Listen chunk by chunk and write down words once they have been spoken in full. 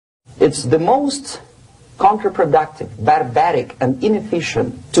It's the most counterproductive, barbaric, and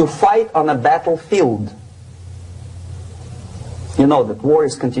inefficient to fight on a battlefield. You know that war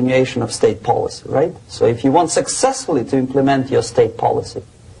is continuation of state policy, right? So if you want successfully to implement your state policy,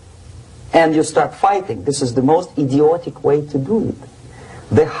 and you start fighting, this is the most idiotic way to do it.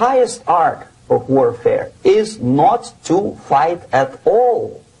 The highest art of warfare is not to fight at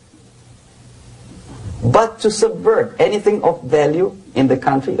all, but to subvert anything of value in the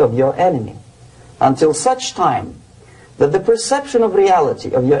country of your enemy, until such time that the perception of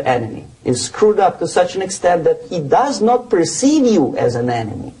reality of your enemy is screwed up to such an extent that he does not perceive you as an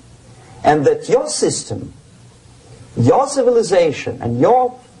enemy, and that your system, your civilization, and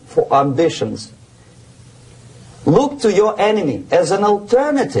your ambitions look to your enemy as an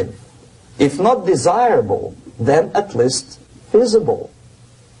alternative, if not desirable, then at least feasible.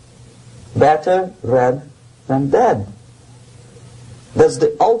 Better red than dead. That's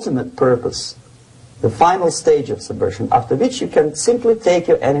the ultimate purpose, the final stage of subversion, after which you can simply take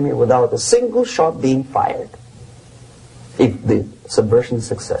your enemy without a single shot being fired, if the subversion is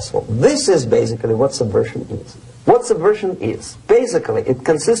successful. This is basically what subversion is. What subversion is, basically, it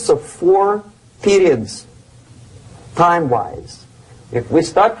consists of 4 periods, time-wise. If we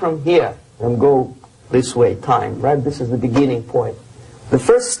start from here and go this way, time, right? This is the beginning point. The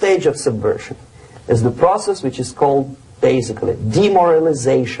first stage of subversion is the process which is called, basically,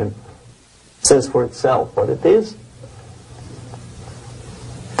 demoralization. It says for itself what it is.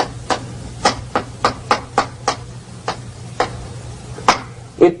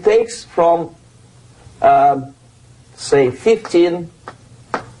 It takes from say 15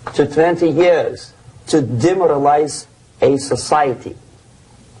 to 20 years to demoralize a society.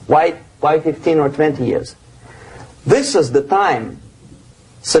 Why 15 or 20 years? This is the time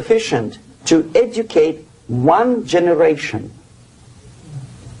sufficient to educate one generation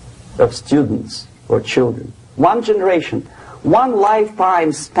of students or children. One generation, one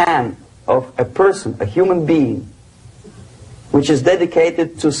lifetime span of a person, a human being, which is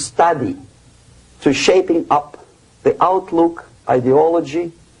dedicated to study, to shaping up the outlook,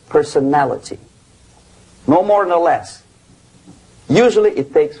 ideology, personality. No more nor less. Usually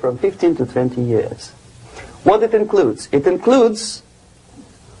it takes from 15 to 20 years. What it includes? It includes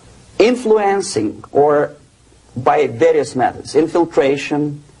influencing, or by various methods,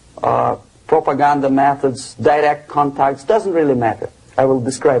 infiltration, propaganda methods, direct contacts, doesn't really matter. I will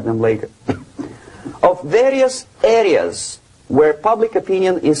describe them later. Of various areas where public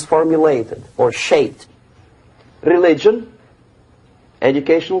opinion is formulated or shaped. Religion,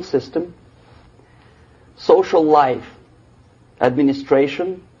 educational system, social life,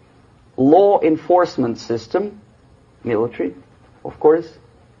 administration, law enforcement system, military, of course,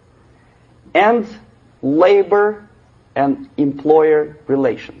 and labor and employer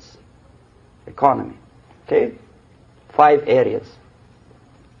relations, economy. Okay? 5 areas.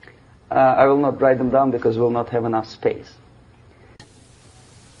 I will not write them down because we will not have enough space.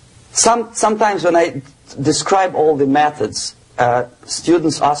 Sometimes when I describe all the methods,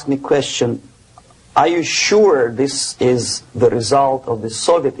 students ask me question, are you sure this is the result of the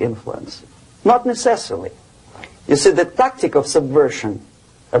Soviet influence? Not necessarily. You see, the tactic of subversion,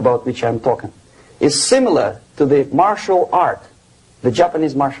 about which I'm talking, is similar to the martial art, the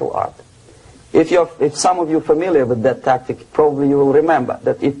Japanese martial art. If some of you are familiar with that tactic, probably you will remember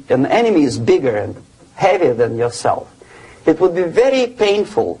that if an enemy is bigger and heavier than yourself, it would be very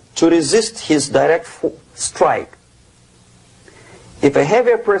painful to resist his direct strike. If a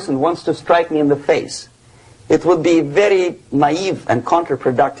heavier person wants to strike me in the face, it would be very naive and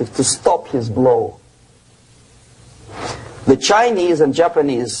counterproductive to stop his blow. The Chinese and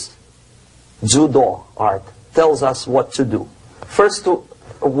Japanese judo art tells us what to do. First to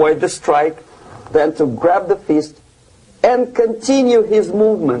avoid the strike, then to grab the fist and continue his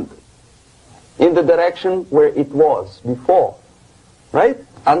movement in the direction where it was before, right?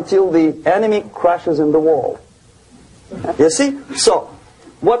 Until the enemy crashes in the wall. You see? So,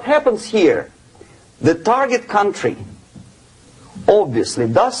 what happens here? The target country obviously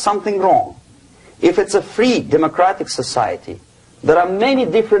does something wrong. If it's a free democratic society, there are many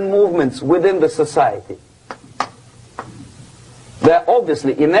different movements within the society. There are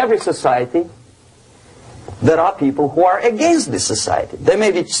obviously, in every society, there are people who are against this society. They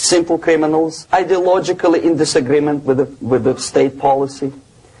may be simple criminals, ideologically in disagreement with the state policy,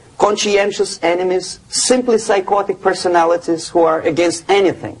 conscientious enemies, simply psychotic personalities who are against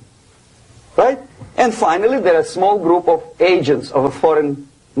anything. Right? And finally, there are a small group of agents of a foreign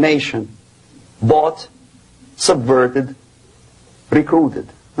nation, bought, subverted, recruited.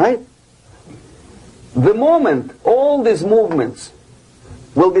 Right? The moment all these movements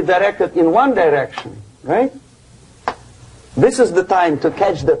will be directed in one direction, right? This is the time to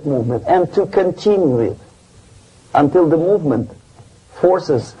catch that movement and to continue it until the movement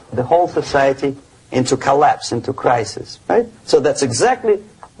forces the whole society into collapse, into crisis, right? So that's exactly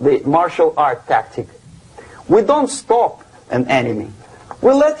the martial art tactic. We don't stop an enemy.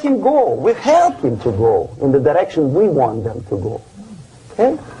 We let him go. We help him to go in the direction we want them to go.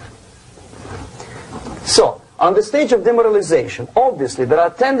 Okay? So, on the stage of demoralization, obviously there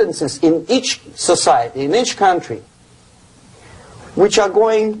are tendencies in each society, in each country, which are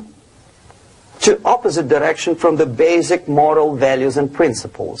going to opposite direction from the basic moral values and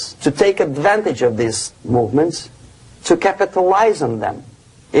principles. To take advantage of these movements, to capitalize on them,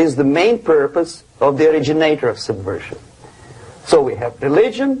 is the main purpose of the originator of subversion. So we have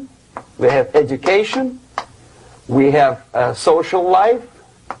religion, we have education, we have social life,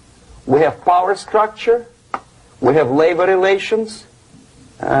 we have power structure, we have labor relations,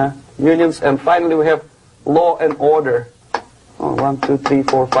 unions, and finally we have law and order. 1, 2, 3,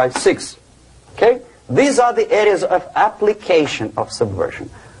 4, 5, 6. Okay? These are the areas of application of subversion.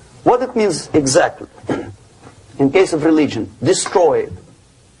 What it means exactly? In case of religion, destroy it,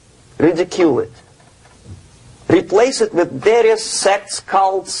 ridicule it, replace it with various sects,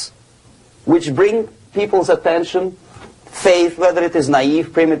 cults, which bring people's attention, faith, whether it is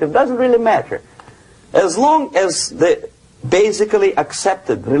naive, primitive, doesn't really matter. As long as the basically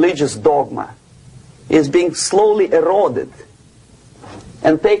accepted religious dogma is being slowly eroded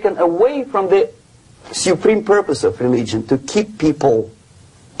and taken away from the supreme purpose of religion, to keep people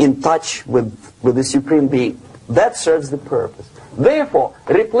in touch with the supreme being, that serves the purpose. Therefore,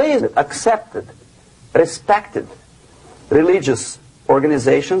 replace it, accepted, respected religious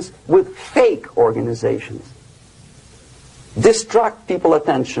organizations with fake organizations. Distract people's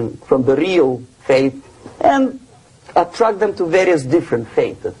attention from the real faith and attract them to various different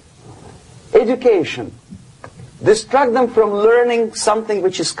faiths. Education. Distract them from learning something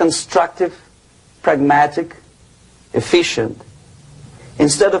which is constructive, pragmatic, efficient.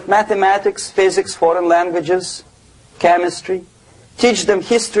 Instead of mathematics, physics, foreign languages, chemistry, teach them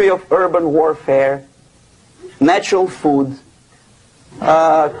history of urban warfare, natural food,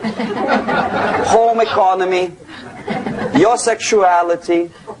 home economy, your sexuality,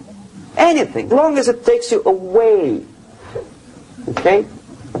 anything, as long as it takes you away. Okay?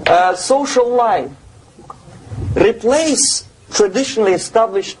 Social life. Replace traditionally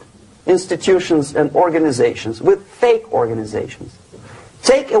established institutions and organizations with fake organizations.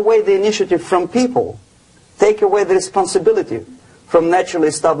 Take away the initiative from people. Take away the responsibility from naturally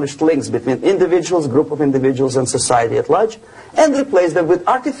established links between individuals, group of individuals, and society at large, and replace them with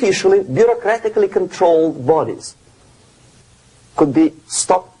artificially, bureaucratically controlled bodies. Could be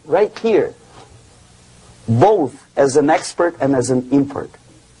stopped right here, both as an expert and as an import.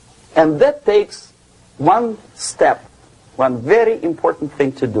 And that takes one step, one very important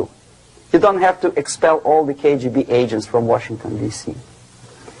thing to do. You don't have to expel all the KGB agents from Washington, D.C.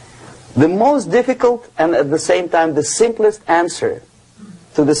 The most difficult and at the same time the simplest answer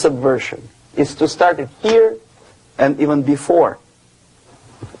to the subversion is to start it here and even before,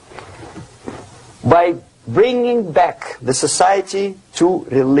 by bringing back the society to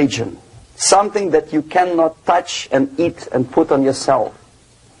religion, something that you cannot touch and eat and put on yourself,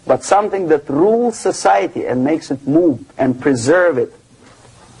 but something that rules society and makes it move and preserve it.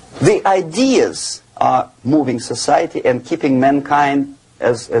 The ideas are moving society and keeping mankind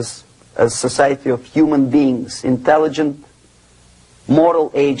as society of human beings, intelligent,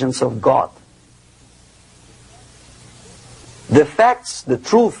 moral agents of God. The facts, the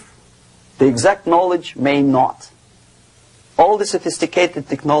truth, the exact knowledge may not. All the sophisticated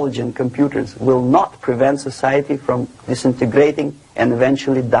technology and computers will not prevent society from disintegrating and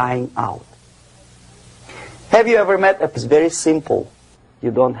eventually dying out. Have you ever met? It's very simple.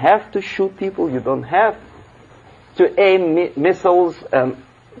 You don't have to shoot people. You don't have to aim missiles and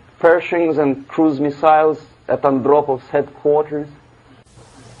Pershings and cruise missiles at Andropov's headquarters.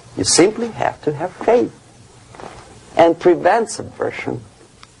 You simply have to have faith and prevent subversion.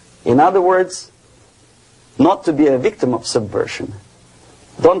 In other words, not to be a victim of subversion.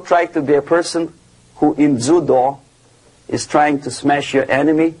 Don't try to be a person who in judo is trying to smash your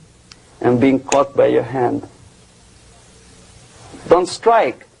enemy and being caught by your hand. Don't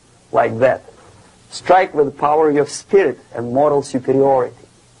strike like that. Strike with the power of your spirit and moral superiority.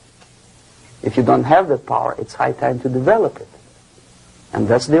 If you don't have that power, it's high time to develop it. And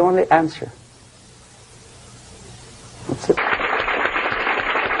that's the only answer.